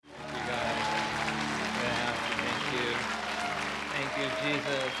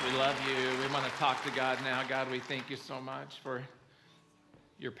Jesus. We love you. We want to talk to God now. God, we thank you so much for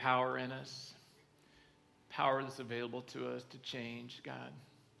your power in us, power that's available to us to change, God.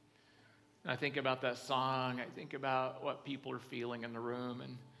 And I think about that song. I think about what people are feeling in the room,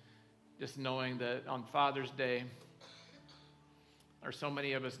 and just knowing that on Father's Day, there are so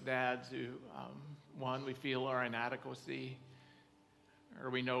many of us dads who, one, we feel our inadequacy,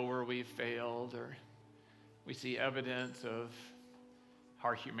 or we know where we've failed, or we see evidence of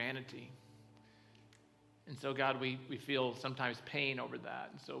our humanity. And so, God, we feel sometimes pain over that.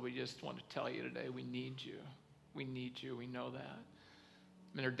 And so we just want to tell you today, we need you. We need you. We know that.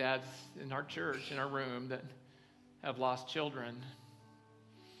 I mean, there are dads in our church, in our room, that have lost children.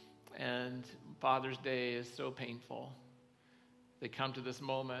 And Father's Day is so painful. They come to this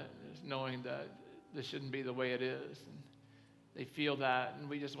moment knowing that this shouldn't be the way it is. And they feel that, and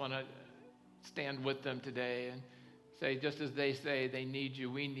we just want to stand with them today and say, just as they say they need you,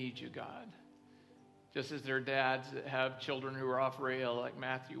 we need you, God. Just as there are dads that have children who are off rail like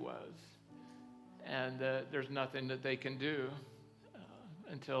Matthew was, and there's nothing that they can do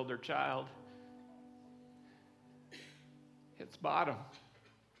until their child hits bottom,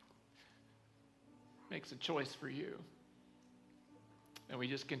 makes a choice for you. And we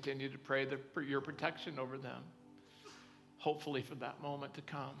just continue to pray for your protection over them, hopefully for that moment to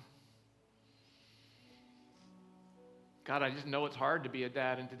come. God, I just know it's hard to be a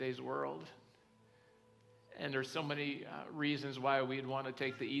dad in today's world. And there's so many reasons why we'd want to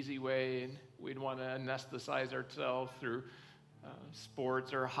take the easy way, and we'd want to anesthetize ourselves through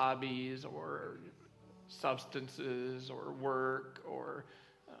sports or hobbies or substances or work or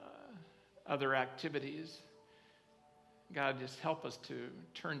other activities. God, just help us to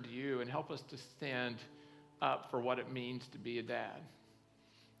turn to you and help us to stand up for what it means to be a dad,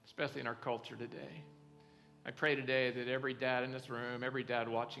 especially in our culture today. I pray today that every dad in this room, every dad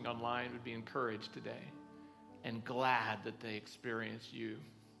watching online would be encouraged today and glad that they experience you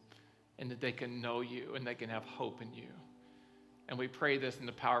and that they can know you and they can have hope in you. And we pray this in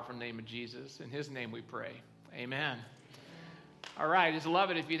the powerful name of Jesus. In his name we pray. Amen. All right, just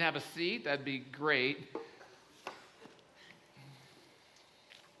love it. If you'd have a seat, that'd be great.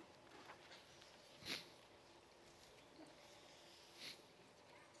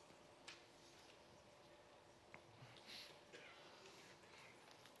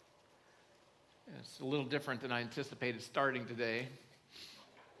 It's a little different than I anticipated starting today,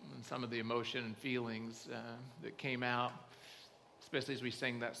 and some of the emotion and feelings that came out, especially as we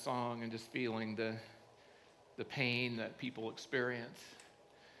sang that song and just feeling the pain that people experience.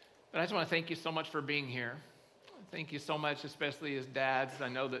 But I just want to thank you so much for being here. Thank you so much, especially as dads. I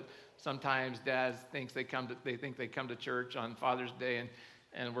know that sometimes dads think they come to church on Father's Day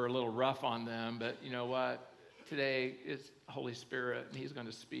and we're a little rough on them, but you know what? Today is Holy Spirit, and he's going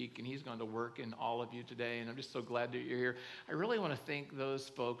to speak, and he's going to work in all of you today, and I'm just so glad that you're here. I really want to thank those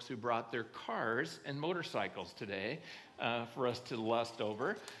folks who brought their cars and motorcycles today for us to lust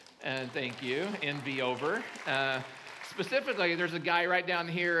over, and thank you, envy over. Specifically, there's a guy right down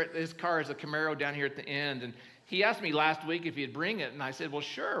here, his car is a Camaro down here at the end, and he asked me last week if he'd bring it, and I said, well,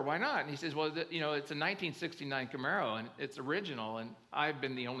 sure, why not? And he says, well, it's a 1969 Camaro, and it's original, and I've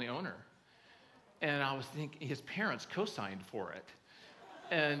been the only owner. And I was thinking, his parents co-signed for it.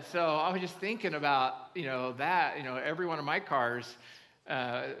 And so I was just thinking about, that, every one of my cars,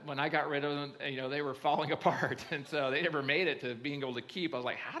 when I got rid of them, they were falling apart. And so they never made it to being able to keep. I was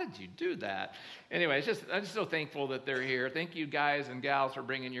like, how did you do that? Anyway, I'm just so thankful that they're here. Thank you guys and gals for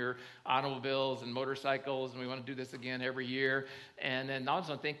bringing your automobiles and motorcycles. And we want to do this again every year. And then I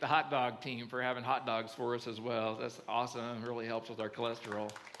also want to thank the hot dog team for having hot dogs for us as well. That's awesome. It really helps with our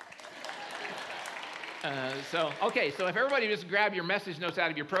cholesterol. So if everybody just grab your message notes out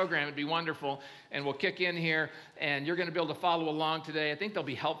of your program, it'd be wonderful, and we'll kick in here, and you're going to be able to follow along today. I think they'll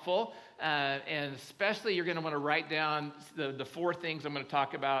be helpful, and especially you're going to want to write down the four things I'm going to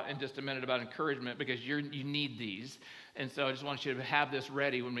talk about in just a minute about encouragement, because you need these. And so I just want you to have this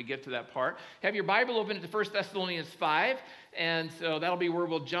ready when we get to that part. Have your Bible open to 1 Thessalonians 5, and so that'll be where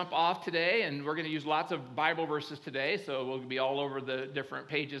we'll jump off today, and we're going to use lots of Bible verses today, so we'll be all over the different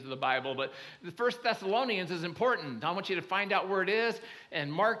pages of the Bible. But the 1 Thessalonians is important. I want you to find out where it is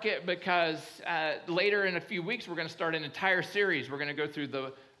and mark it, because later in a few weeks we're going to start an entire series. We're going to go through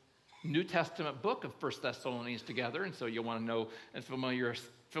the New Testament book of 1 Thessalonians together, and so you'll want to know and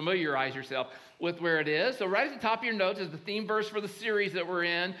familiarize yourself with where it is. So right at the top of your notes is the theme verse for the series that we're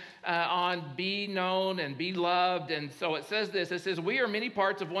in on be known and be loved. And so it says this, it says, we are many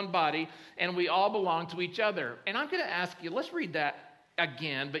parts of one body and we all belong to each other. And I'm going to ask you, let's read that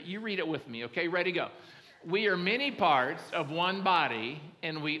again, but you read it with me, okay? Ready, go. We are many parts of one body,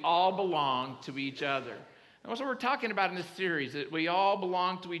 and we all belong to each other. And that's what we're talking about in this series, that we all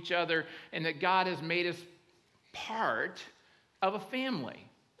belong to each other and that God has made us part of a family.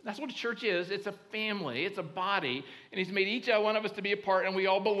 That's what a church is. It's a family. It's a body. And he's made each one of us to be a part, and we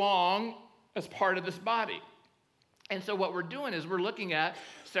all belong as part of this body. And so what we're doing is we're looking at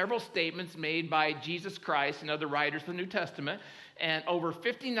several statements made by Jesus Christ and other writers of the New Testament. And over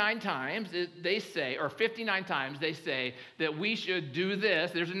 59 times they say that we should do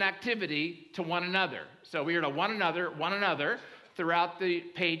this. There's an activity to one another. So we are to one another throughout the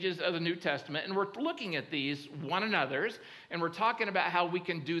pages of the New Testament. And we're looking at these one another's, and we're talking about how we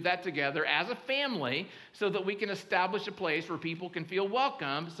can do that together as a family so that we can establish a place where people can feel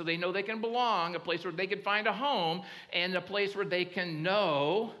welcome, so they know they can belong, a place where they can find a home, and a place where they can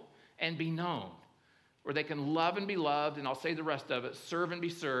know and be known, where they can love and be loved, and I'll say the rest of it, serve and be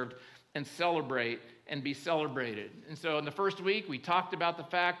served, and celebrate and be celebrated. And so in the first week, we talked about the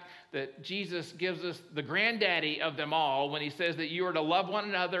fact that Jesus gives us the granddaddy of them all when he says that you are to love one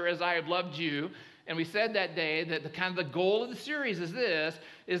another as I have loved you. And we said that day that the goal of the series is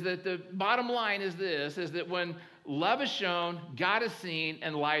that the bottom line is that when love is shown, God is seen,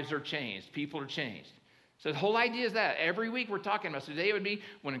 and lives are changed. People are changed. So the whole idea is that every week we're talking about. So today it would be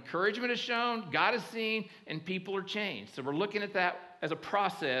when encouragement is shown, God is seen, and people are changed. So we're looking at that as a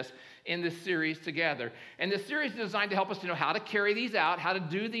process in this series together. And this series is designed to help us to know how to carry these out, how to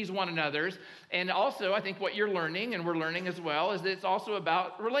do these one another's. And also, I think what you're learning, and we're learning as well, is that it's also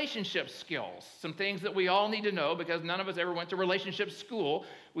about relationship skills. Some things that we all need to know because none of us ever went to relationship school.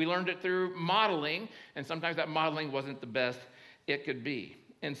 We learned it through modeling, and sometimes that modeling wasn't the best it could be.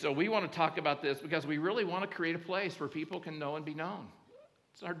 And so we want to talk about this because we really want to create a place where people can know and be known.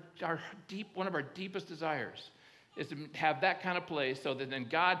 It's one of our deepest desires is to have that kind of place so that then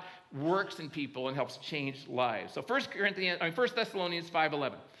God works in people and helps change lives. So 1 Thessalonians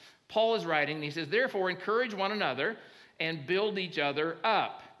 5:11. Paul is writing, and he says, therefore, encourage one another and build each other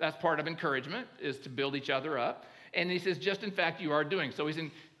up. That's part of encouragement, is to build each other up. And he says, just in fact, you are doing. So he's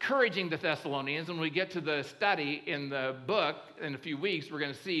encouraging the Thessalonians. When we get to the study in the book in a few weeks, we're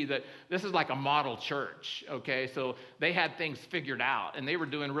going to see that this is like a model church, okay? So they had things figured out, and they were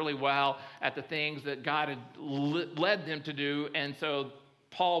doing really well at the things that God had led them to do. And so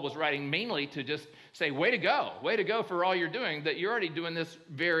Paul was writing mainly to just say, way to go for all you're doing, that you're already doing this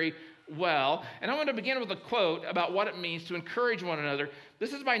very well. And I want to begin with a quote about what it means to encourage one another.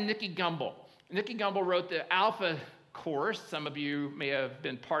 This is by Nicky Gumble. Nicky Gumble wrote the Alpha course. Some of you may have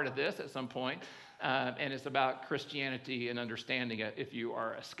been part of this at some point, and it's about Christianity and understanding it if you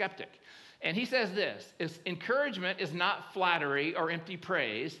are a skeptic. And he says this, encouragement is not flattery or empty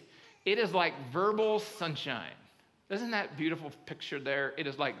praise. It is like verbal sunshine. Isn't that beautiful picture there? It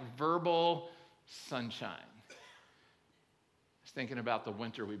is like verbal sunshine. I was thinking about the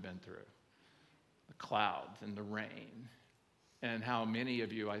winter we've been through, the clouds and the rain, and how many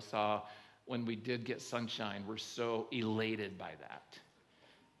of you I saw when we did get sunshine were so elated by that.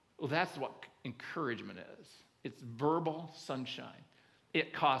 Well, that's what encouragement is. It's verbal sunshine.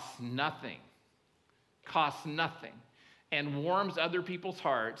 It costs nothing, and warms other people's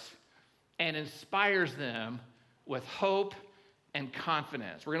hearts and inspires them with hope and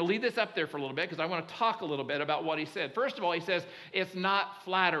confidence. We're going to leave this up there for a little bit because I want to talk a little bit about what he said. First of all, he says it's not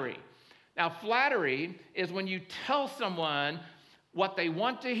flattery. Now, flattery is when you tell someone what they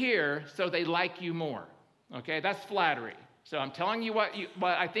want to hear so they like you more. Okay, that's flattery. So I'm telling you what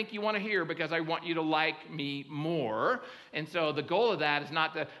I think you want to hear because I want you to like me more. And so the goal of that is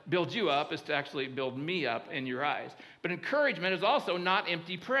not to build you up, is to actually build me up in your eyes. But encouragement is also not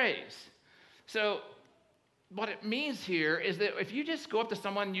empty praise. So what it means here is that if you just go up to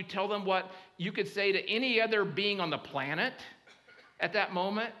someone and you tell them what you could say to any other being on the planet at that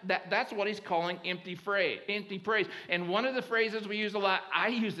moment, that's what he's calling empty praise. And one of the phrases we use a lot, I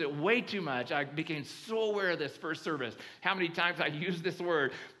use it way too much. I became so aware of this first service, how many times I use this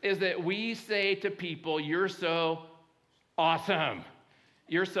word, is that we say to people, you're so awesome.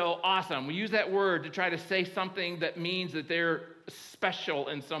 You're so awesome. We use that word to try to say something that means that they're special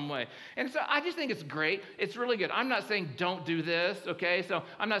in some way. And so I just think it's great. It's really good. I'm not saying don't do this, okay? So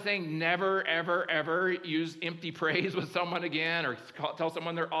I'm not saying never, ever, ever use empty praise with someone again or tell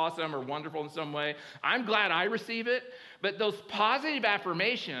someone they're awesome or wonderful in some way. I'm glad I receive it. But those positive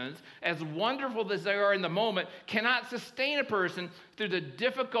affirmations, as wonderful as they are in the moment, cannot sustain a person through the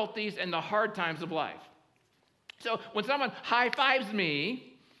difficulties and the hard times of life. So when someone high-fives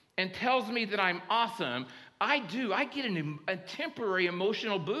me and tells me that I'm awesome, I get a temporary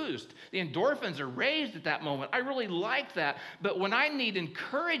emotional boost. The endorphins are raised at that moment. I really like that. But when I need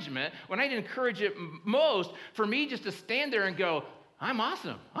encouragement, when I need to encourage it most, for me just to stand there and go, I'm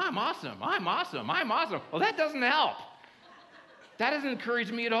awesome, I'm awesome, I'm awesome, I'm awesome. Well, that doesn't help. That doesn't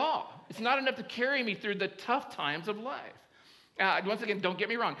encourage me at all. It's not enough to carry me through the tough times of life. Once again, don't get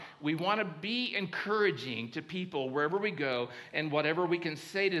me wrong. We want to be encouraging to people wherever we go and whatever we can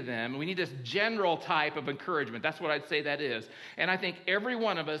say to them. We need this general type of encouragement. That's what I'd say that is. And I think every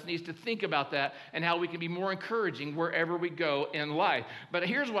one of us needs to think about that and how we can be more encouraging wherever we go in life. But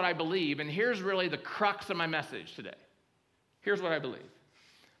here's what I believe, and here's really the crux of my message today. Here's what I believe.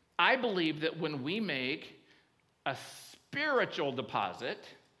 I believe that when we make a spiritual deposit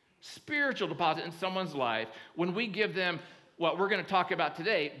in someone's life, when we give them what we're going to talk about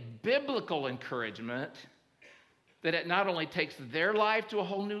today, biblical encouragement, that it not only takes their life to a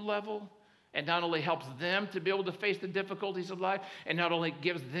whole new level, and not only helps them to be able to face the difficulties of life, and not only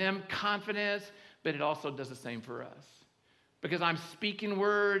gives them confidence, but it also does the same for us. Because I'm speaking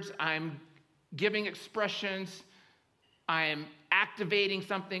words, I'm giving expressions, I'm activating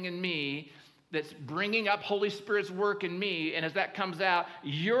something in me that's bringing up Holy Spirit's work in me, and as that comes out,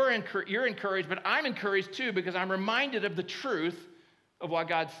 you're encouraged, but I'm encouraged too because I'm reminded of the truth of what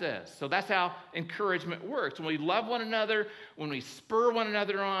God says. So that's how encouragement works. When we love one another, when we spur one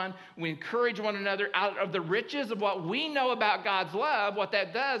another on, we encourage one another out of the riches of what we know about God's love, what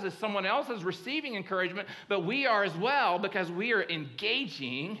that does is someone else is receiving encouragement, but we are as well because we are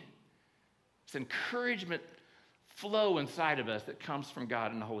engaging this encouragement flow inside of us that comes from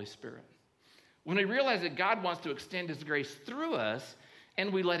God and the Holy Spirit. When we realize that God wants to extend his grace through us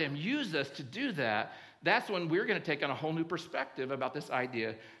and we let him use us to do that, that's when we're going to take on a whole new perspective about this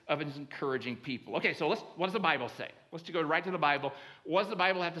idea of encouraging people. Okay, so what does the Bible say? Let's go right to the Bible. What does the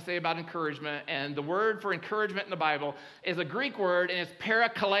Bible have to say about encouragement? And the word for encouragement in the Bible is a Greek word, and it's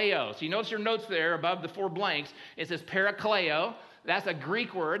parakaleo. So you notice your notes there above the 4 blanks. It says parakaleo. That's a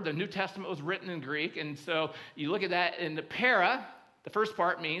Greek word. The New Testament was written in Greek, and so you look at that in the para. The first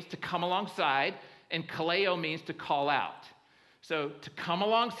part means to come alongside, and kaleo means to call out. So to come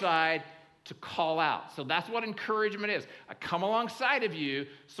alongside, to call out. So that's what encouragement is. I come alongside of you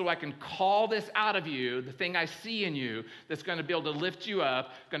so I can call this out of you, the thing I see in you that's going to be able to lift you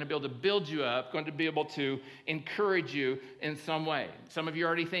up, going to be able to build you up, going to be able to encourage you in some way. Some of you are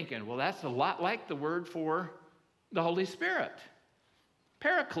already thinking, well, that's a lot like the word for the Holy Spirit,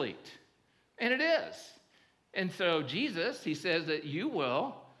 paraclete. And it is. And so Jesus, he says that you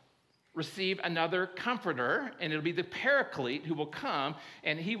will receive another comforter, and it'll be the paraclete who will come,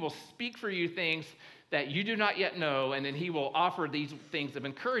 and he will speak for you things that you do not yet know, and then he will offer these things of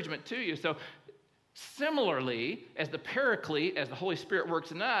encouragement to you. So similarly, as the paraclete, as the Holy Spirit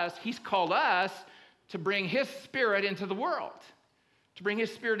works in us, he's called us to bring his Spirit into the world, to bring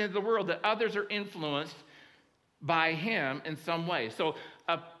his Spirit into the world, that others are influenced by him in some way. So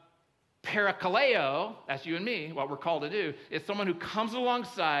a parakaleo, that's you and me, what we're called to do, is someone who comes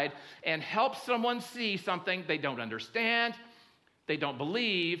alongside and helps someone see something they don't understand, they don't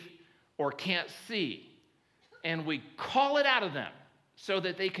believe, or can't see. And we call it out of them so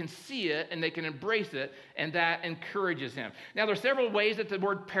that they can see it and they can embrace it, and that encourages him. Now, there are several ways that the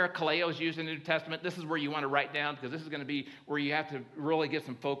word parakaleo is used in the New Testament. This is where you want to write down, because this is going to be where you have to really get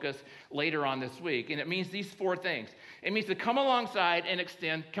some focus later on this week. And it means these 4 things. It means to come alongside and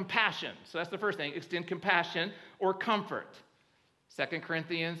extend compassion. So that's the first thing, extend compassion or comfort. 2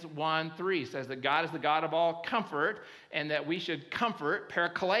 Corinthians 1:3 says that God is the God of all comfort, and that we should comfort,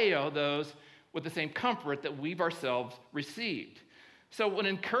 parakaleo, those with the same comfort that we've ourselves received. So when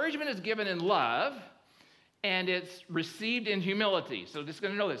encouragement is given in love and it's received in humility, so just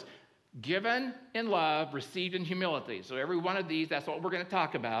going to know this, given in love, received in humility. So every one of these, that's what we're going to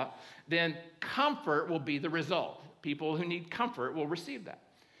talk about. Then comfort will be the result. People who need comfort will receive that.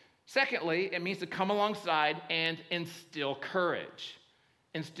 Secondly, it means to come alongside and instill courage.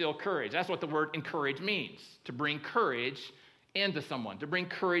 Instill courage. That's what the word encourage means, to bring courage into someone, to bring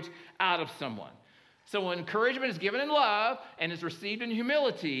courage out of someone. So when encouragement is given in love and is received in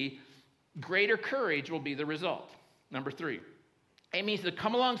humility, greater courage will be the result. Number 3, it means to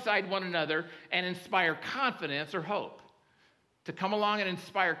come alongside one another and inspire confidence or hope. To come along and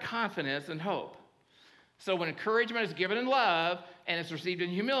inspire confidence and hope. So when encouragement is given in love and it's received in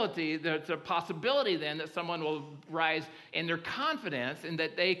humility, there's a possibility then that someone will rise in their confidence and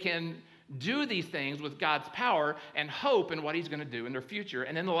that they can do these things with God's power and hope in what he's going to do in their future.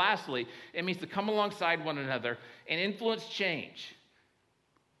 And then lastly, it means to come alongside one another and influence change.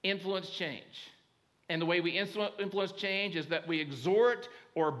 Influence change. And the way we influence change is that we exhort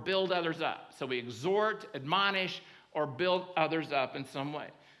or build others up. So we exhort, admonish, or build others up in some way.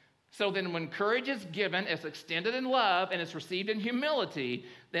 So then when courage is given, it's extended in love, and it's received in humility,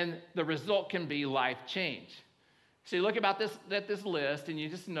 then the result can be life change. So you look at this list, and you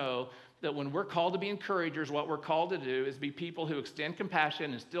just know that when we're called to be encouragers, what we're called to do is be people who extend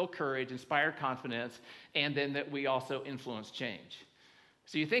compassion, instill courage, inspire confidence, and then that we also influence change.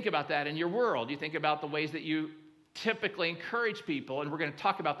 So you think about that in your world. You think about the ways that you typically encourage people, and we're going to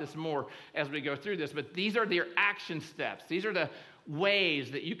talk about this more as we go through this, but these are their action steps. These are the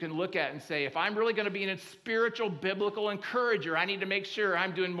ways that you can look at and say, if I'm really going to be a spiritual, biblical encourager, I need to make sure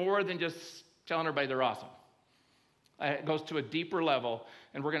I'm doing more than just telling everybody they're awesome. It goes to a deeper level,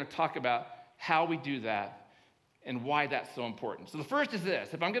 and we're going to talk about how we do that and why that's so important. So the first is this.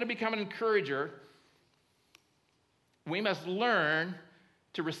 If I'm going to become an encourager, we must learn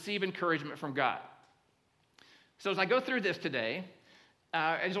to receive encouragement from God. So as I go through this today,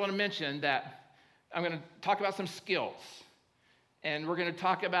 I just want to mention that I'm going to talk about some skills, and we're going to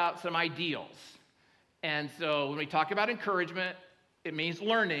talk about some ideals. And so when we talk about encouragement, it means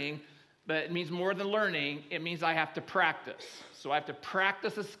learning, but it means more than learning. It means I have to practice. So I have to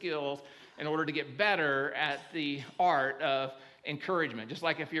practice the skills in order to get better at the art of encouragement. Just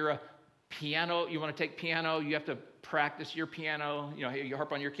like if you're a piano, you want to take piano, you have to practice your piano. You know, you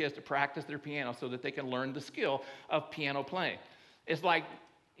harp on your kids to practice their piano so that they can learn the skill of piano playing. It's like,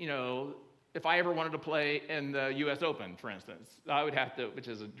 you know, if I ever wanted to play in the U.S. Open, for instance, I would have to, which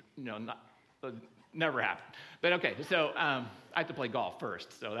is, never happened. But okay, so I have to play golf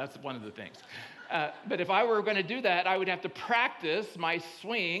first, so that's one of the things. But if I were going to do that, I would have to practice my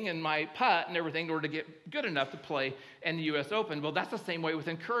swing and my putt and everything in order to get good enough to play in the U.S. Open. Well, that's the same way with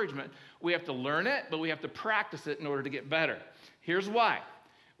encouragement. We have to learn it, but we have to practice it in order to get better. Here's why.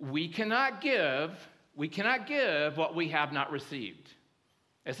 We cannot give what we have not received.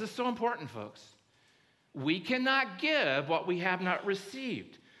 This is so important, folks. We cannot give what we have not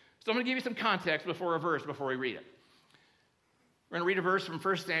received. So I'm going to give you some context before we read it. We're going to read a verse from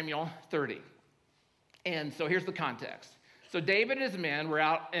 1 Samuel 30. And so here's the context. So David and his men were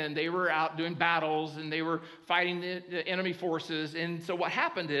out, and they were out doing battles, and they were fighting the enemy forces. And so what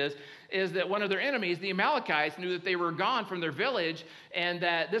happened is that one of their enemies, the Amalekites, knew that they were gone from their village, and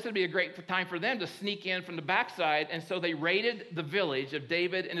that this would be a great time for them to sneak in from the backside. And so they raided the village of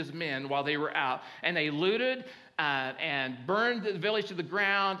David and his men while they were out, and they looted and burned the village to the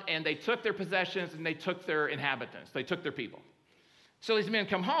ground, and they took their possessions, and they took their inhabitants. They took their people. So these men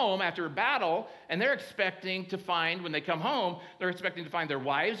come home after a battle, and they're expecting to find, when they come home, they're expecting to find their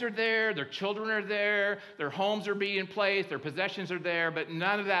wives are there, their children are there, their homes are being placed, their possessions are there, but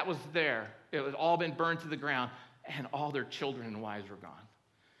none of that was there. It was all been burned to the ground, and all their children and wives were gone.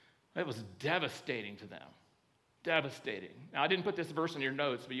 It was devastating to them. Devastating. Now, I didn't put this verse in your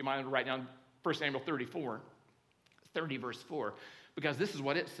notes, but you might want to write down 1 Samuel 30, verse 4, because this is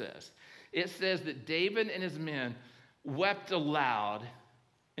what it says. It says that David and his men wept aloud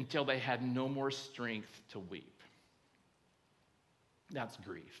until they had no more strength to weep. That's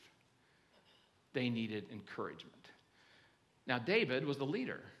grief. They needed encouragement. Now, David was the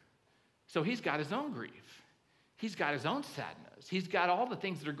leader, so he's got his own grief. He's got his own sadness. He's got all the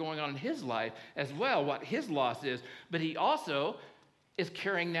things that are going on in his life as well, what his loss is, but he also is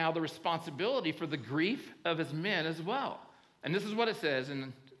carrying now the responsibility for the grief of his men as well. And this is what it says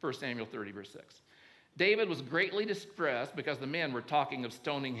in 1 Samuel 30, verse 6. David was greatly distressed because the men were talking of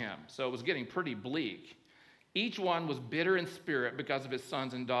stoning him. So it was getting pretty bleak. Each one was bitter in spirit because of his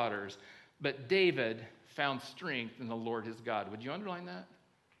sons and daughters. But David found strength in the Lord his God. Would you underline that?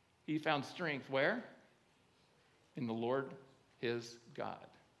 He found strength where? In the Lord his God.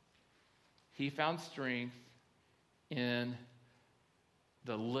 He found strength in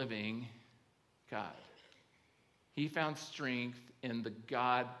the living God. He found strength in the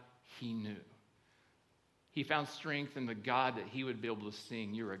God he knew. He found strength in the God that he would be able to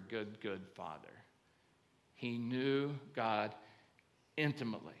sing, "You're a good, good Father." He knew God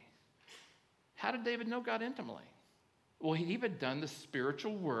intimately. How did David know God intimately? Well, he had done the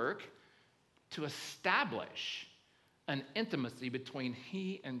spiritual work to establish an intimacy between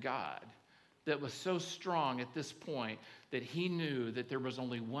he and God that was so strong at this point that he knew that there was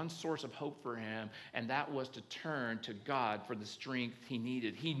only one source of hope for him, and that was to turn to God for the strength he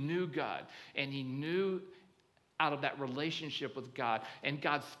needed. He knew God, and he knew out of that relationship with God and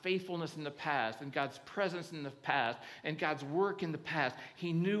God's faithfulness in the past and God's presence in the past and God's work in the past.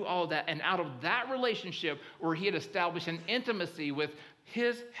 He knew all of that, and out of that relationship where he had established an intimacy with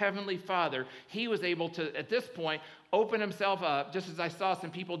his heavenly Father, he was able to, at this point, open himself up, just as I saw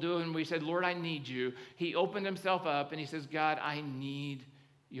some people do, and we said, "Lord, I need you." He opened himself up, and he says, "God, I need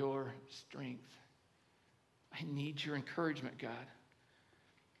your strength. I need your encouragement, God.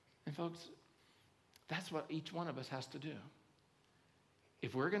 And folks, that's what each one of us has to do.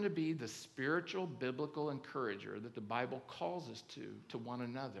 If we're going to be the spiritual, biblical encourager that the Bible calls us to one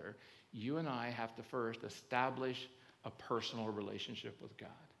another, you and I have to first establish a personal relationship with God.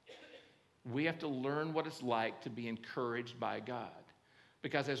 We have to learn what it's like to be encouraged by God.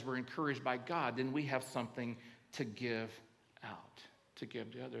 Because as we're encouraged by God, then we have something to give out, to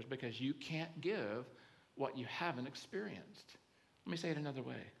give to others. Because you can't give what you haven't experienced. Let me say it another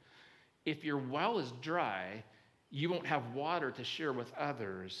way. If your well is dry, you won't have water to share with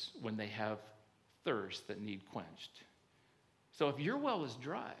others when they have thirst that need quenched. So if your well is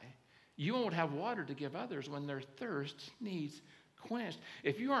dry, you won't have water to give others when their thirst needs quenched.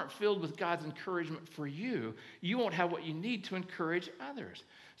 If you aren't filled with God's encouragement for you, you won't have what you need to encourage others.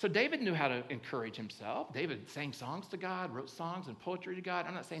 So David knew how to encourage himself. David sang songs to God, wrote songs and poetry to God.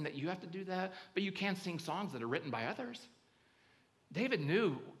 I'm not saying that you have to do that, but you can sing songs that are written by others. David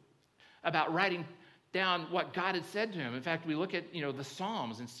knew about writing down what God had said to him. In fact, we look at the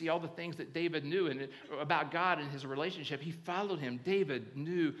Psalms and see all the things that David knew about God and his relationship. He followed him. David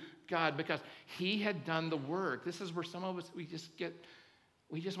knew God because he had done the work. This is where some of us, we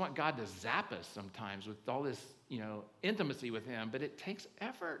just want God to zap us sometimes with all this intimacy with him, but it takes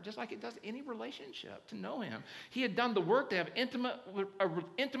effort, just like it does any relationship, to know him. He had done the work to have an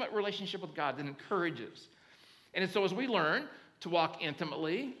intimate relationship with God that encourages. And so as we learn to walk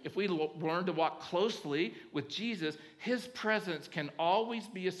intimately, if we learn to walk closely with Jesus, his presence can always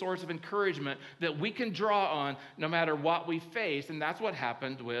be a source of encouragement that we can draw on no matter what we face. And that's what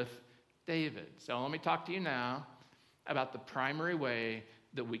happened with David. So let me talk to you now about the primary way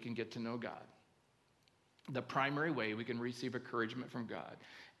that we can get to know God. The primary way we can receive encouragement from God.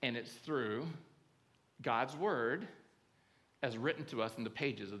 And it's through God's word as written to us in the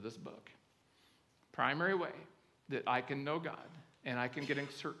pages of this book. Primary way that I can know God and I can get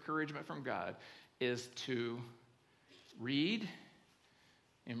encouragement from God is to read,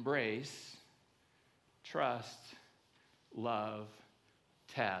 embrace, trust, love,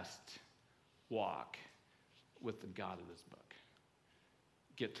 test, walk with the God of this book.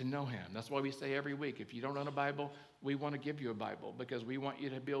 Get to know him. That's why we say every week, if you don't own a Bible, we want to give you a Bible because we want you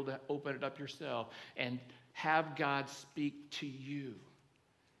to be able to open it up yourself and have God speak to you.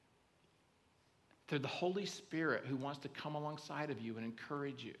 Through the Holy Spirit who wants to come alongside of you and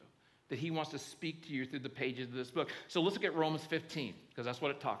encourage you, that he wants to speak to you through the pages of this book. So let's look at Romans 15, because that's what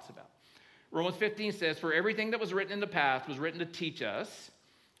it talks about. Romans 15 says, for everything that was written in the past was written to teach us.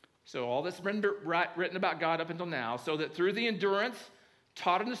 So all this written about God up until now, so that through the endurance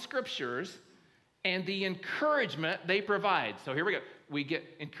taught in the scriptures and the encouragement they provide. So here we go. We get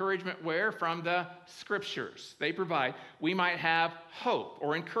encouragement where? From the scriptures they provide. We might have hope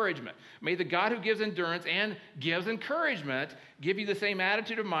or encouragement. May the God who gives endurance and gives encouragement give you the same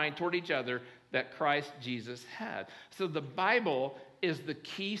attitude of mind toward each other that Christ Jesus had. So the Bible is the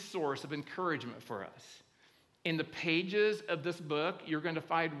key source of encouragement for us. In the pages of this book, you're going to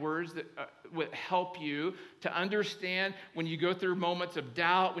find words that would help you to understand when you go through moments of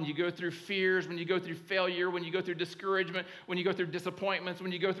doubt, when you go through fears, when you go through failure, when you go through discouragement, when you go through disappointments,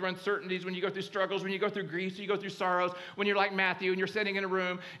 when you go through uncertainties, when you go through struggles, when you go through griefs, when you go through sorrows, when you're like Matthew and you're sitting in a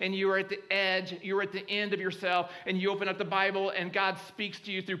room and you are at the edge, you're at the end of yourself, and you open up the Bible and God speaks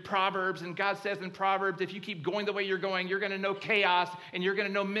to you through Proverbs, and God says in Proverbs, if you keep going the way you're going, you're going to know chaos and you're going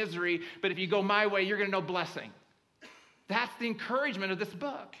to know misery, but if you go my way, you're going to know blessing. That's the encouragement of this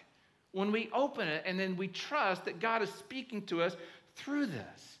book. When we open it and then we trust that God is speaking to us through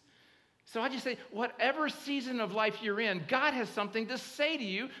this. So I just say, whatever season of life you're in, God has something to say to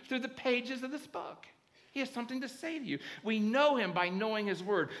you through the pages of this book. He has something to say to you. We know him by knowing his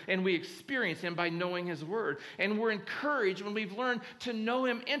word, and we experience him by knowing his word. And we're encouraged when we've learned to know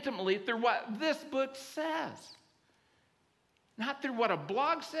him intimately through what this book says. Not through what a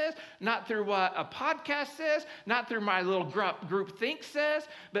blog says, not through what a podcast says, not through my little group think says,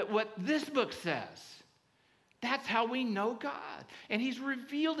 but what this book says. That's how we know God. And he's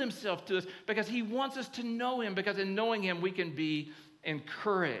revealed himself to us because he wants us to know him, because in knowing him, we can be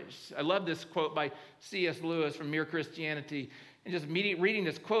encouraged. I love this quote by C.S. Lewis from Mere Christianity. And just reading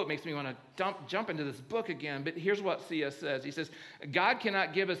this quote makes me want to jump into this book again. But here's what C.S. says. He says, God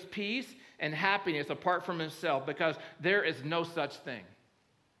cannot give us peace and happiness apart from himself, because there is no such thing.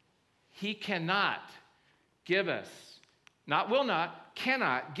 He cannot give us,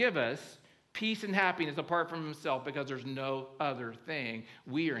 cannot give us peace and happiness apart from himself, because there's no other thing.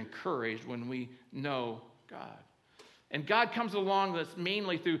 We are encouraged when we know God. And God comes along with us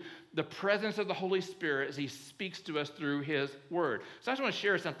mainly through the presence of the Holy Spirit as he speaks to us through his word. So I just want to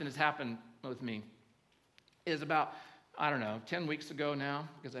share something that's happened with me. Is about, 10 weeks ago now,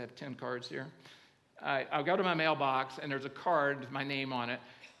 because I have 10 cards here. I'll go to my mailbox, and there's a card with my name on it,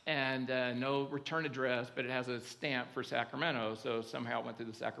 and no return address, but it has a stamp for Sacramento, so somehow it went through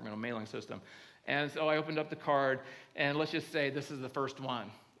the Sacramento mailing system. And so I opened up the card, and let's just say this is the first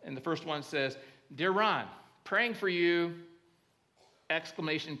one. And the first one says, "Dear Ron, praying for you, !"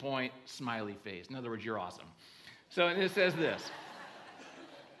 Smiley face. In other words, you're awesome. So and it says this,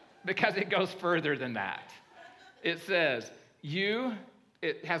 because it goes further than that. It says,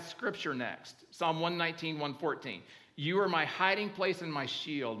 it has scripture next. Psalm 119, 114. "You are my hiding place and my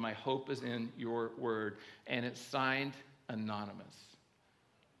shield. My hope is in your word." And it's signed anonymous.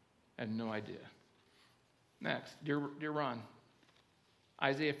 I had no idea. Next, dear Ron,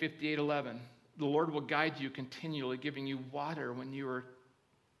 Isaiah 58:11. "The Lord will guide you continually, giving you water when you are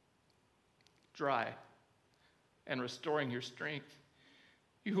dry and restoring your strength.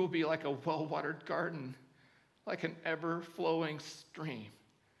 You will be like a well-watered garden, like an ever-flowing stream."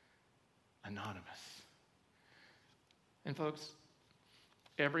 Anonymous. And folks,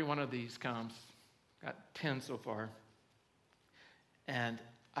 every one of these comes. Got 10 so far. And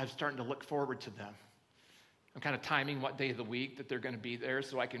I'm starting to look forward to them. I'm kind of timing what day of the week that they're going to be there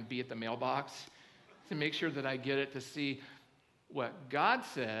so I can be at the mailbox to make sure that I get it to see what God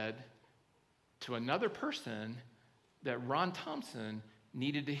said to another person that Ron Thompson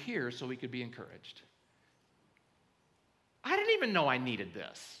needed to hear so he could be encouraged. I didn't even know I needed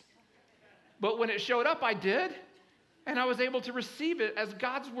this. But when it showed up, I did. And I was able to receive it as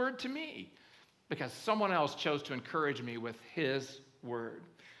God's word to me because someone else chose to encourage me with his word.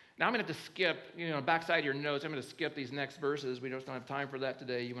 Now I'm going to have to skip, backside of your notes, I'm going to skip these next verses. We just don't have time for that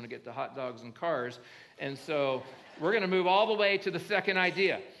today. You want to get to hot dogs and cars. And so we're going to move all the way to the second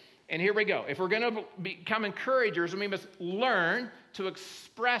idea. And here we go. If we're going to become encouragers, we must learn to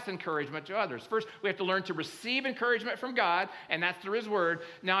express encouragement to others. First, we have to learn to receive encouragement from God, and that's through his word.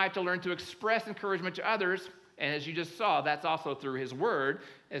 Now I have to learn to express encouragement to others, and as you just saw, that's also through his word,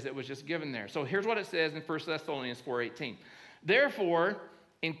 as it was just given there. So here's what it says in 1 Thessalonians 4:18. "Therefore,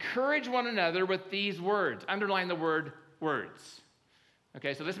 encourage one another with these words." Underline the word words.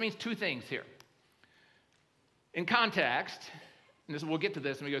 Okay, so this means two things here. In context, and we'll get to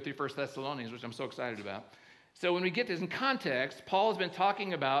this when we go through 1 Thessalonians, which I'm so excited about. So when we get this in context, Paul has been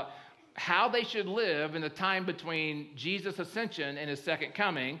talking about how they should live in the time between Jesus' ascension and his second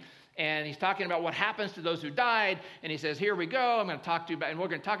coming. And he's talking about what happens to those who died. And he says, here we go. I'm going to talk to you about, and we're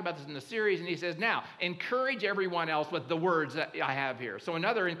going to talk about this in the series. And he says, now, encourage everyone else with the words that I have here. So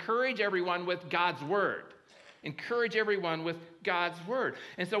encourage everyone with God's word. Encourage everyone with God's word.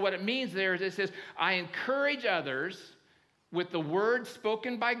 And so what it means there is it says, I encourage others with the word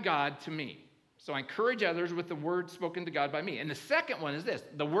spoken by God to me. So I encourage others with the word spoken to God by me. And the second one is this.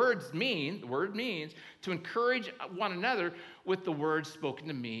 The word means to encourage one another with the word spoken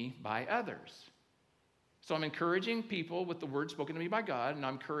to me by others. So I'm encouraging people with the word spoken to me by God, and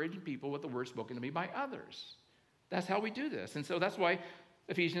I'm encouraging people with the word spoken to me by others. That's how we do this. And so that's why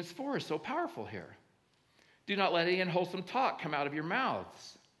Ephesians 4 is so powerful here. Do not let any unwholesome talk come out of your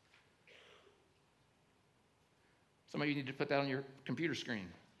mouths. Some of you need to put that on your computer screen.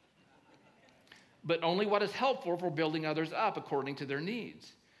 But only what is helpful for building others up according to their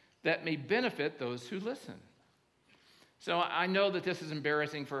needs, that may benefit those who listen. So I know that this is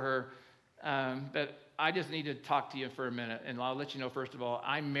embarrassing for her, but I just need to talk to you for a minute, and I'll let you know, first of all,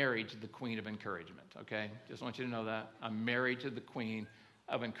 I'm married to the queen of encouragement, okay? Just want you to know that. I'm married to the queen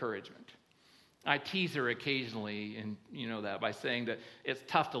of encouragement. I tease her occasionally, and you know that, by saying that it's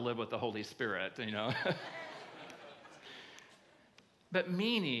tough to live with the Holy Spirit, But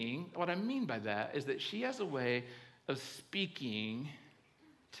what I mean by that is that she has a way of speaking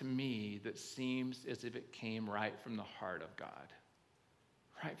to me that seems as if it came right from the heart of God,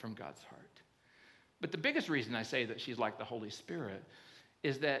 right from God's heart. But the biggest reason I say that she's like the Holy Spirit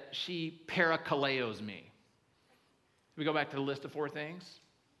is that she parakaleos me. We go back to the list of 4 things.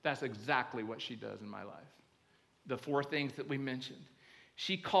 That's exactly what she does in my life. The 4 things that we mentioned.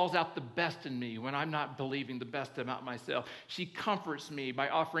 She calls out the best in me when I'm not believing the best about myself. She comforts me by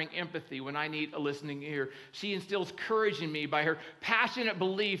offering empathy when I need a listening ear. She instills courage in me by her passionate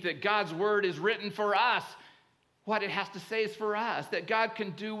belief that God's word is written for us. What it has to say is for us, that God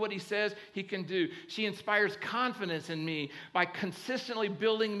can do what he says he can do. She inspires confidence in me by consistently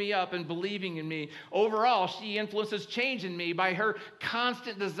building me up and believing in me. Overall, she influences change in me by her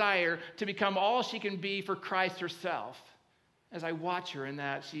constant desire to become all she can be for Christ herself. As I watch her in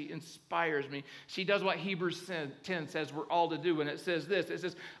that, she inspires me. She does what Hebrews 10 says we're all to do, and it says this. It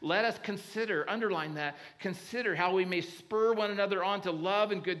says, let us consider, underline that, consider how we may spur one another on to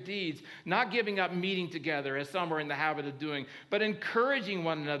love and good deeds, not giving up meeting together as some are in the habit of doing, but encouraging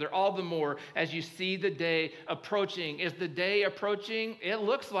one another all the more as you see the day approaching. Is the day approaching? It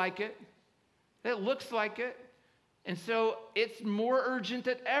looks like it. It looks like it. And so it's more urgent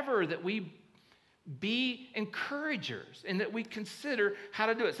than ever that we be encouragers and that we consider how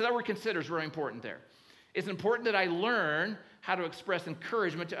to do it. So that word consider is really important there. It's important that I learn how to express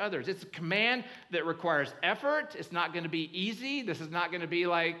encouragement to others. It's a command that requires effort. It's not going to be easy. This is not going to be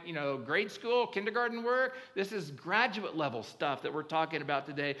like, grade school, kindergarten work. This is graduate level stuff that we're talking about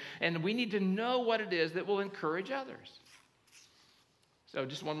today. And we need to know what it is that will encourage others. So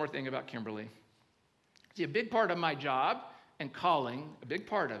just one more thing about Kimberly. See, a big part of my job and calling, a big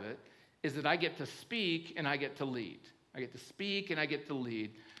part of it, is that I get to speak and I get to lead. I get to speak and I get to lead,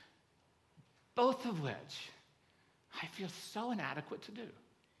 both of which I feel so inadequate to do.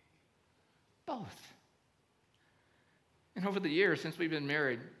 Both. And over the years, since we've been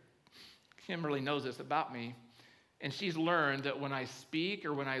married, Kimberly knows this about me, and she's learned that when I speak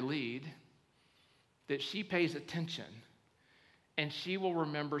or when I lead, that she pays attention, and she will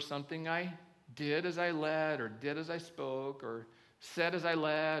remember something I did as I led or did as I spoke or said as I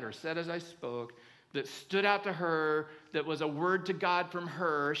led or said as I spoke, that stood out to her, that was a word to God from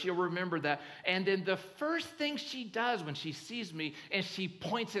her. She'll remember that. And then the first thing she does when she sees me and she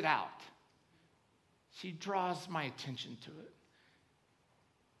points it out, she draws my attention to it.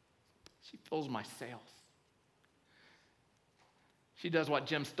 She fills my sails. She does what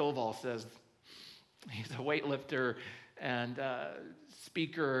Jim Stovall says. He's a weightlifter and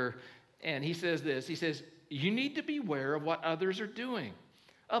speaker, and he says this. He says, you need to be aware of what others are doing.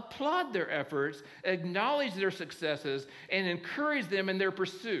 Applaud their efforts, acknowledge their successes, and encourage them in their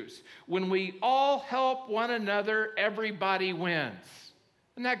pursuits. When we all help one another, everybody wins.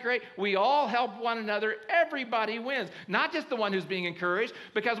 Isn't that great? We all help one another, everybody wins. Not just the one who's being encouraged,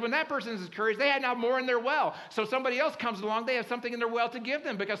 because when that person is encouraged, they had now more in their well. So somebody else comes along, they have something in their well to give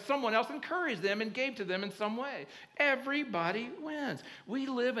them because someone else encouraged them and gave to them in some way. Everybody wins. We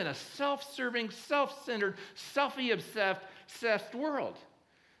live in a self-serving, self-centered, selfie-obsessed world.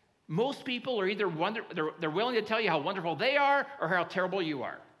 Most people are either they're willing to tell you how wonderful they are or how terrible you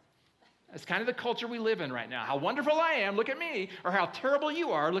are. That's kind of the culture we live in right now. How wonderful I am, look at me, or how terrible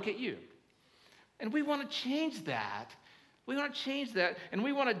you are, look at you. And we want to change that. We want to change that, and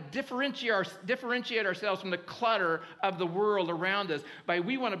we want to differentiate ourselves from the clutter of the world around us.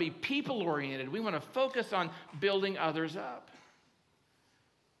 We want to be people-oriented. We want to focus on building others up.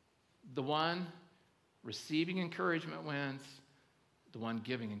 The one receiving encouragement wins. The one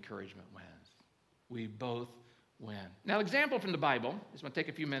giving encouragement wins. We both win. Now, an example from the Bible. I just want to take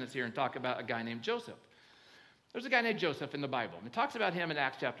a few minutes here and talk about a guy named Joseph. There's a guy named Joseph in the Bible. It talks about him in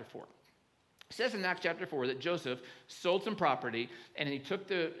Acts chapter 4. It says in Acts chapter 4 that Joseph sold some property, and he took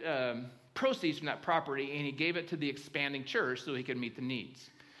the proceeds from that property, and he gave it to the expanding church so he could meet the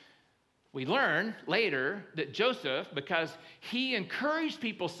needs. We learn later that Joseph, because he encouraged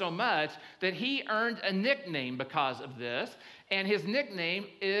people so much, that he earned a nickname because of this, and his nickname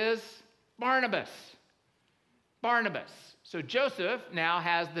is Barnabas. Barnabas. So Joseph now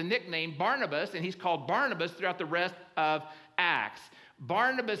has the nickname Barnabas, and he's called Barnabas throughout the rest of Acts.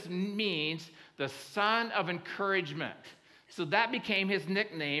 Barnabas means the son of encouragement. So that became his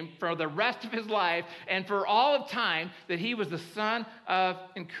nickname for the rest of his life and for all of time, that he was the son of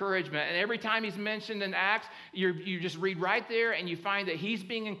encouragement. And every time he's mentioned in Acts, you just read right there and you find that he's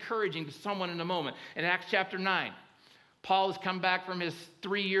being encouraging to someone in a moment. In Acts chapter 9, Paul has come back from his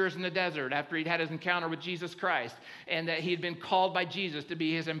 3 years in the desert after he'd had his encounter with Jesus Christ, and that he had been called by Jesus to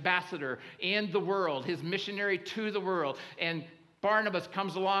be his ambassador in the world, his missionary to the world. And Barnabas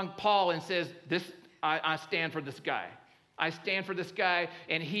comes along Paul and says, I stand for this guy. I stand for this guy,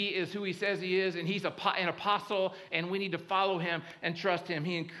 and he is who he says he is, and he's an apostle, and we need to follow him and trust him.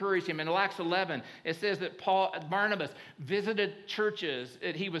 He encouraged him. In Acts 11, it says that Barnabas visited churches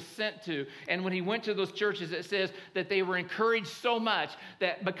that he was sent to, and when he went to those churches, it says that they were encouraged so much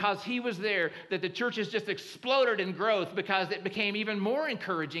that because he was there, that the churches just exploded in growth because it became even more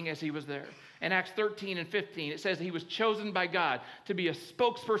encouraging as he was there. In Acts 13 and 15, it says he was chosen by God to be a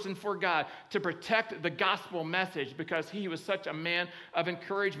spokesperson for God to protect the gospel message because he was such a man of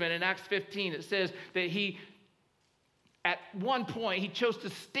encouragement. In Acts 15, it says that at one point, he chose to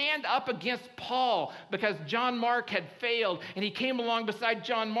stand up against Paul because John Mark had failed, and he came along beside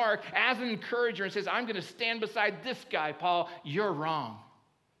John Mark as an encourager and says, I'm going to stand beside this guy, Paul. You're wrong.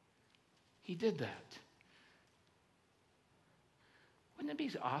 He did that. Wouldn't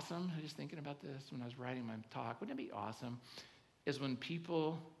it be awesome? I was just thinking about this when I was writing my talk. Wouldn't it be awesome is when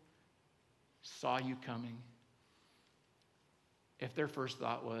people saw you coming, if their first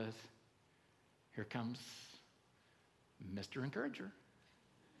thought was, here comes Mr. Encourager.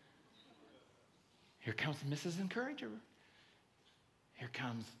 Here comes Mrs. Encourager. Here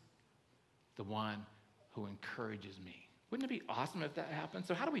comes the one who encourages me. Wouldn't it be awesome if that happened?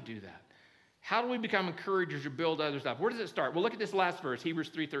 So how do we do that? How do we become encouragers or build others up? Where does it start? Well, look at this last verse, Hebrews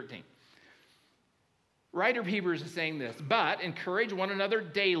 3:13. Writer of Hebrews is saying this, but encourage one another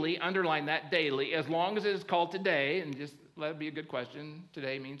daily, underline that daily, as long as it is called today, and just let it be a good question.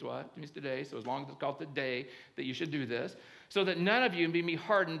 Today means what? It means today, so as long as it's called today, that you should do this, so that none of you may be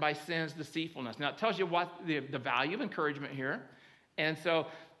hardened by sin's deceitfulness. Now, it tells you what the value of encouragement here, and so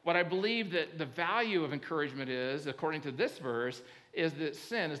what I believe that the value of encouragement is, according to this verse, is that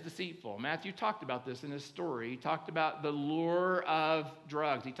sin is deceitful. Matthew talked about this in his story. He talked about the lure of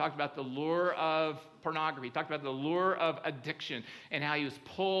drugs. He talked about the lure of pornography. He talked about the lure of addiction and how he was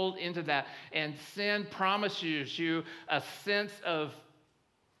pulled into that. And sin promises you a sense of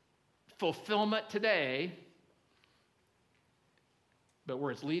fulfillment today, but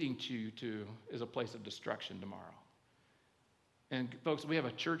where it's leading you to is a place of destruction tomorrow. And folks, we have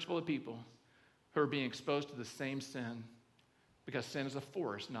a church full of people who are being exposed to the same sin because sin is a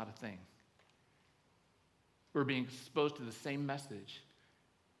force, not a thing. We're being exposed to the same message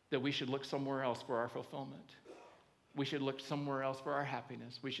that we should look somewhere else for our fulfillment. We should look somewhere else for our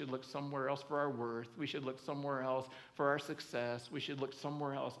happiness. We should look somewhere else for our worth. We should look somewhere else for our success. We should look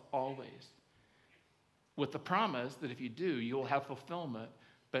somewhere else always. With the promise that if you do, you'll have fulfillment.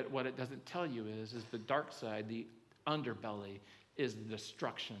 But what it doesn't tell you is the dark side, the underbelly, is the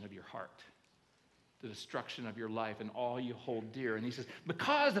destruction of your heart, the destruction of your life and all you hold dear. And he says,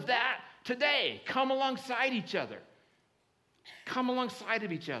 because of that, today, come alongside each other. Come alongside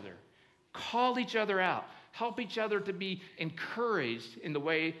of each other. Call each other out. Help each other to be encouraged in the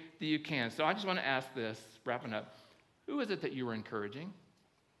way that you can. So I just want to ask this, wrapping up. Who is it that you were encouraging?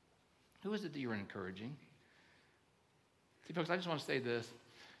 Who is it that you were encouraging? See, folks, I just want to say this.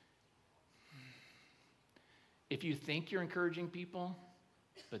 If you think you're encouraging people,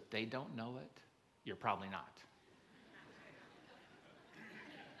 but they don't know it, you're probably not.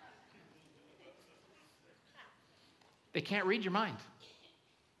 They can't read your mind.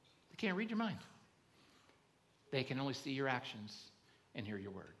 They can't read your mind. They can only see your actions and hear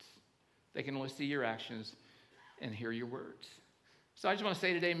your words. They can only see your actions and hear your words. So I just want to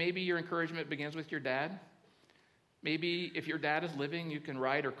say today, maybe your encouragement begins with your dad. Maybe if your dad is living, you can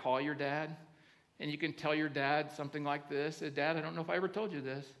write or call your dad. And you can tell your dad something like this. Dad, I don't know if I ever told you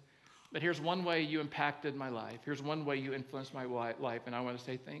this, but here's one way you impacted my life. Here's one way you influenced my life, and I want to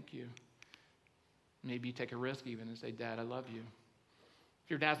say thank you. Maybe you take a risk even and say, Dad, I love you. If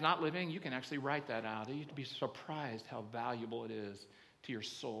your dad's not living, you can actually write that out. You'd be surprised how valuable it is to your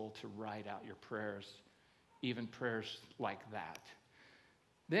soul to write out your prayers, even prayers like that.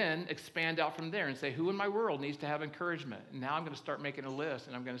 Then expand out from there and say, who in my world needs to have encouragement? And now I'm going to start making a list,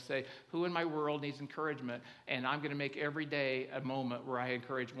 and I'm going to say, who in my world needs encouragement? And I'm going to make every day a moment where I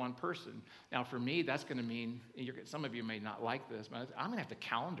encourage one person. Now, for me, that's going to mean, some of you may not like this, but I'm going to have to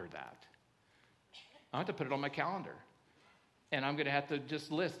calendar that. I have to put it on my calendar. And I'm going to have to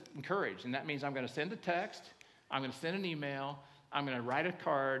just list encourage. And that means I'm going to send a text, I'm going to send an email, I'm going to write a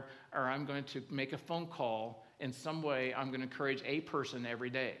card, or I'm going to make a phone call. In some way, I'm going to encourage a person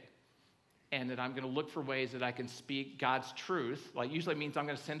every day. And that I'm going to look for ways that I can speak God's truth. Like usually means I'm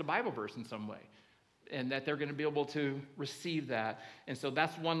going to send a Bible verse in some way. And that they're going to be able to receive that. And so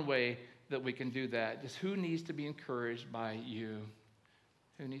that's one way that we can do that. Just who needs to be encouraged by you?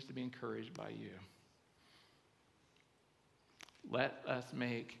 Who needs to be encouraged by you? Let us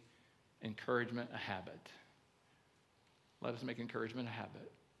make encouragement a habit. Let us make encouragement a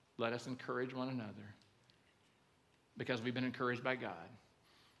habit. Let us encourage one another. Because we've been encouraged by God,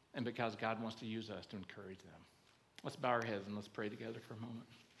 and because God wants to use us to encourage them. Let's bow our heads and let's pray together for a moment.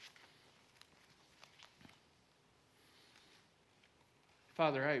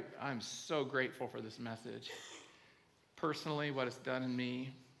 Father, I'm so grateful for this message. Personally, what it's done in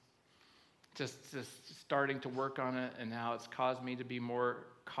me, just starting to work on it, and how it's caused me to be more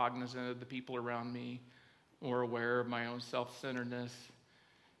cognizant of the people around me, more aware of my own self-centeredness,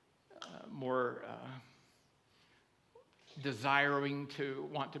 more desiring to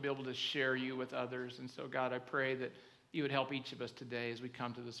want to be able to share you with others. And so, God, I pray that you would help each of us today as we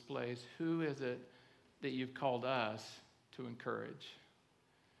come to this place. Who is it that you've called us to encourage?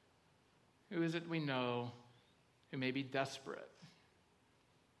 Who is it we know who may be desperate?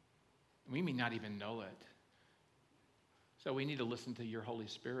 We may not even know it. So we need to listen to your Holy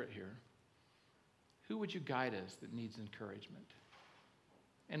Spirit here. Who would you guide us that needs encouragement?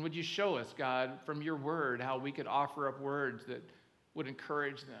 And would you show us, God, from your word, how we could offer up words that would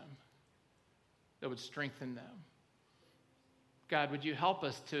encourage them, that would strengthen them? God, would you help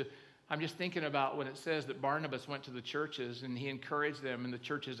us to, I'm just thinking about when it says that Barnabas went to the churches and he encouraged them and the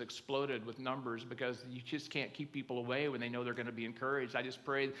churches exploded with numbers because you just can't keep people away when they know they're going to be encouraged. I just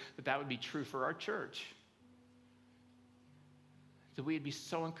pray that that would be true for our church. That we'd be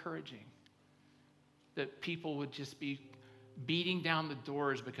so encouraging. That people would just be beating down the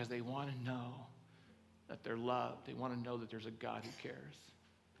doors because they want to know that they're loved. They want to know that there's a God who cares.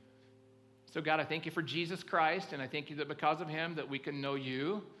 So God, I thank you for Jesus Christ, and I thank you that because of him that we can know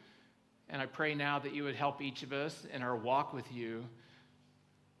you. And I pray now that you would help each of us in our walk with you,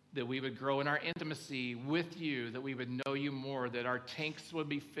 that we would grow in our intimacy with you, that we would know you more, that our tanks would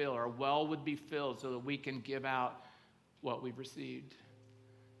be filled, our well would be filled so that we can give out what we've received.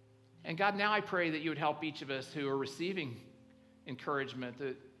 And God, now I pray that you would help each of us who are receiving encouragement,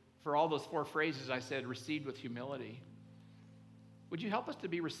 that for all those 4 phrases I said, received with humility. Would you help us to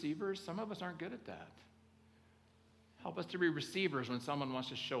be receivers? Some of us aren't good at that. Help us to be receivers when someone wants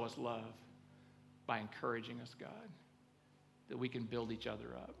to show us love by encouraging us, God, that we can build each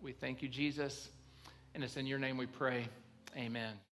other up. We thank you, Jesus, and it's in your name we pray. Amen.